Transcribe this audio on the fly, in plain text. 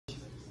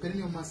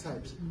perineal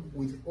massage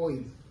with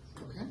oil.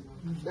 Okay,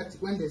 that's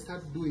when they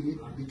start doing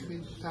it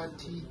between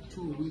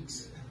 32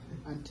 weeks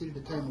until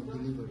the time of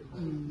delivery.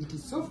 It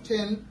is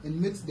softens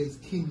and makes the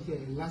skin here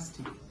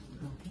elastic.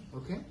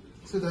 Okay,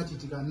 so that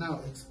it can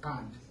now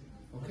expand.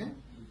 Okay,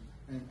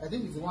 and I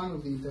think it's one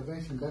of the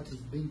interventions that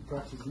is being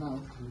practiced now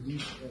to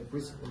reduce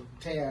cervical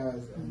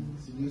tears and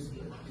reduce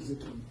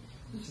episiotomy,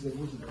 which is a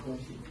good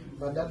intervention,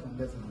 but that one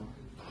doesn't work.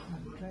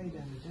 I've tried and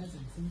it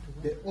doesn't seem to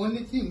work. The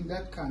only thing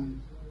that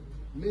can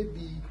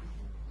maybe,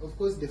 of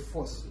course, the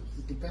force.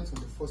 It depends on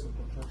the force of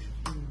contraction.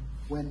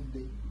 When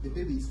the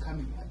baby is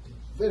coming at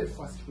a very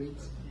fast rate,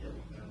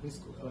 the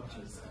risk of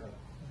rupture is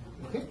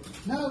high. Okay?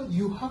 Now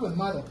you have a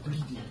mother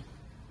bleeding,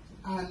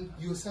 and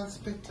you're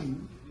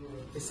suspecting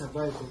a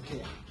cervical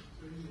tear.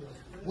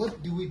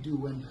 What do we do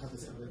when you have a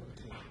cervical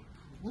tear?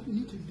 What we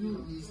need to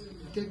do is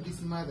take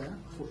this mother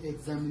for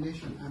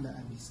examination under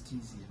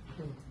anesthesia.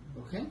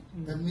 Okay?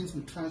 That means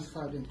we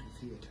transfer them to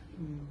theater.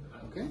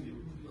 Okay?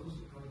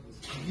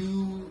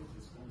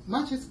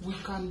 Much as we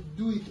can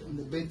do it on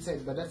the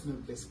bedside, but that's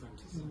not best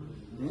practice.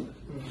 Okay?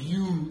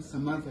 You,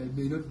 Samantha,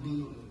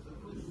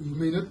 you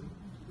may not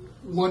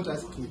want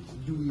us to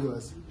do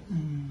yours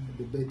at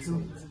the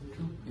bedside.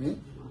 Okay?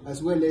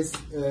 As well as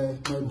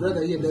my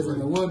brother here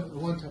doesn't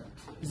want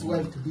his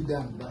wife to be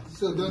done, but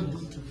so don't do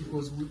it to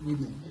people's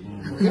women.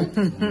 Okay?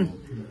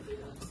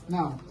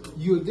 Now,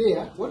 you're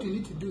there, what you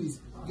need to do is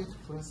get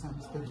for us some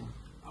speculum.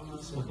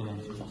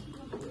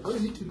 What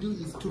you need to do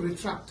is to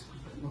retract,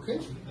 okay,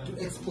 to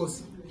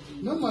expose.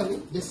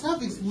 Normally, the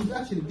cervix would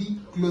actually be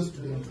close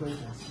to the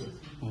introitus here,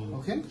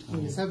 okay?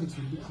 The cervix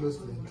will be close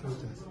to the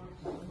introitus,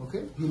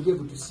 okay? You'll be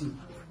able to see,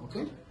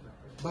 okay?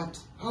 But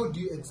how do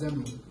you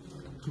examine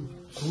to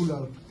rule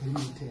out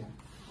perineal tear?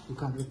 You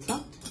can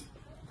retract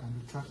on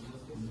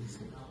this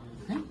side,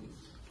 okay?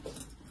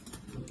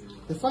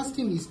 The first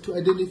thing is to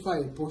identify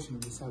a portion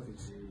of the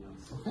cervix,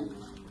 okay?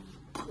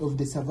 Of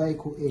the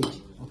cervical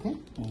edge, okay?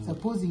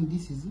 Supposing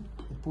this is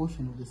a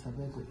portion of the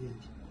cervical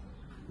edge.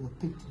 You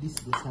picked this is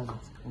the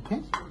cervix,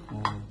 okay?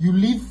 You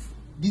leave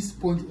this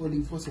sponge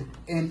holding faucet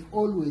and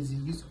always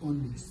use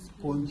only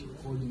sponge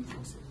holding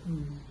faucet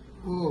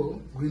or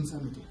green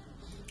samatic,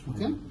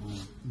 okay?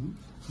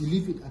 You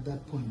leave it at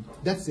that point.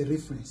 That's the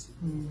reference.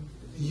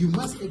 You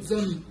must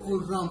examine all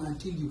round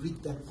until you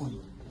reach that point.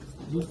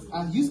 You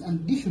use an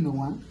additional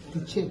one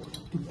to check,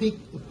 to pick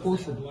a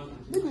portion,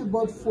 maybe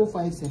about 4 or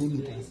 5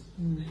 centimeters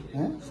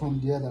from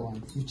the other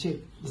one. You check,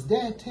 is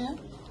there a tear?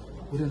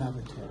 We don't have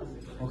a tear,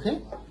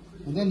 okay?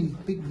 And then you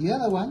pick the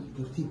other one,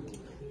 you pick.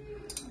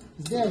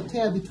 Is there a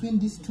tear between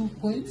these 2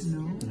 points?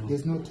 No.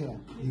 There's no tear.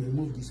 You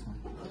remove this one,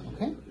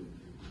 okay?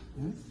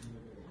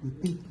 You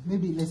pick,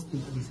 maybe let's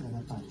pick this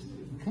other part,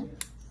 okay?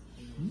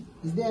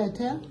 Is there a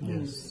tear?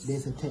 Yes.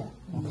 There's a tear,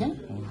 okay?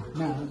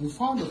 Now, you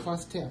found the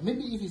first tear.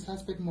 Maybe if you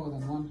suspect more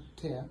than one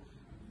tear,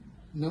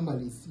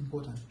 normally it's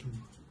important to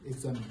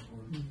examine.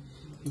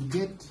 You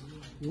get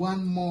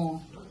one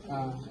more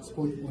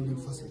sponge holding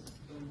faucet.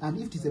 And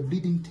if it's a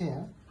bleeding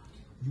tear,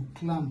 you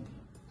clamp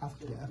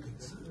after the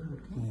apex.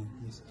 Okay?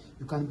 Yes.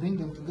 You can bring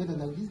them together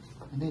like this,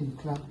 and then you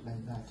clamp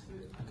like that.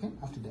 Okay?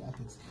 After the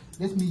apex.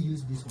 Let me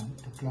use this one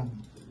to clamp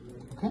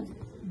it. Okay?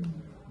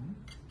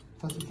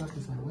 First you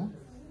practice on where?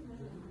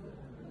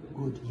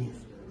 Good, yes.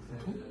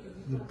 Okay?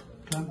 You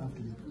clamp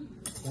after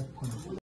that point.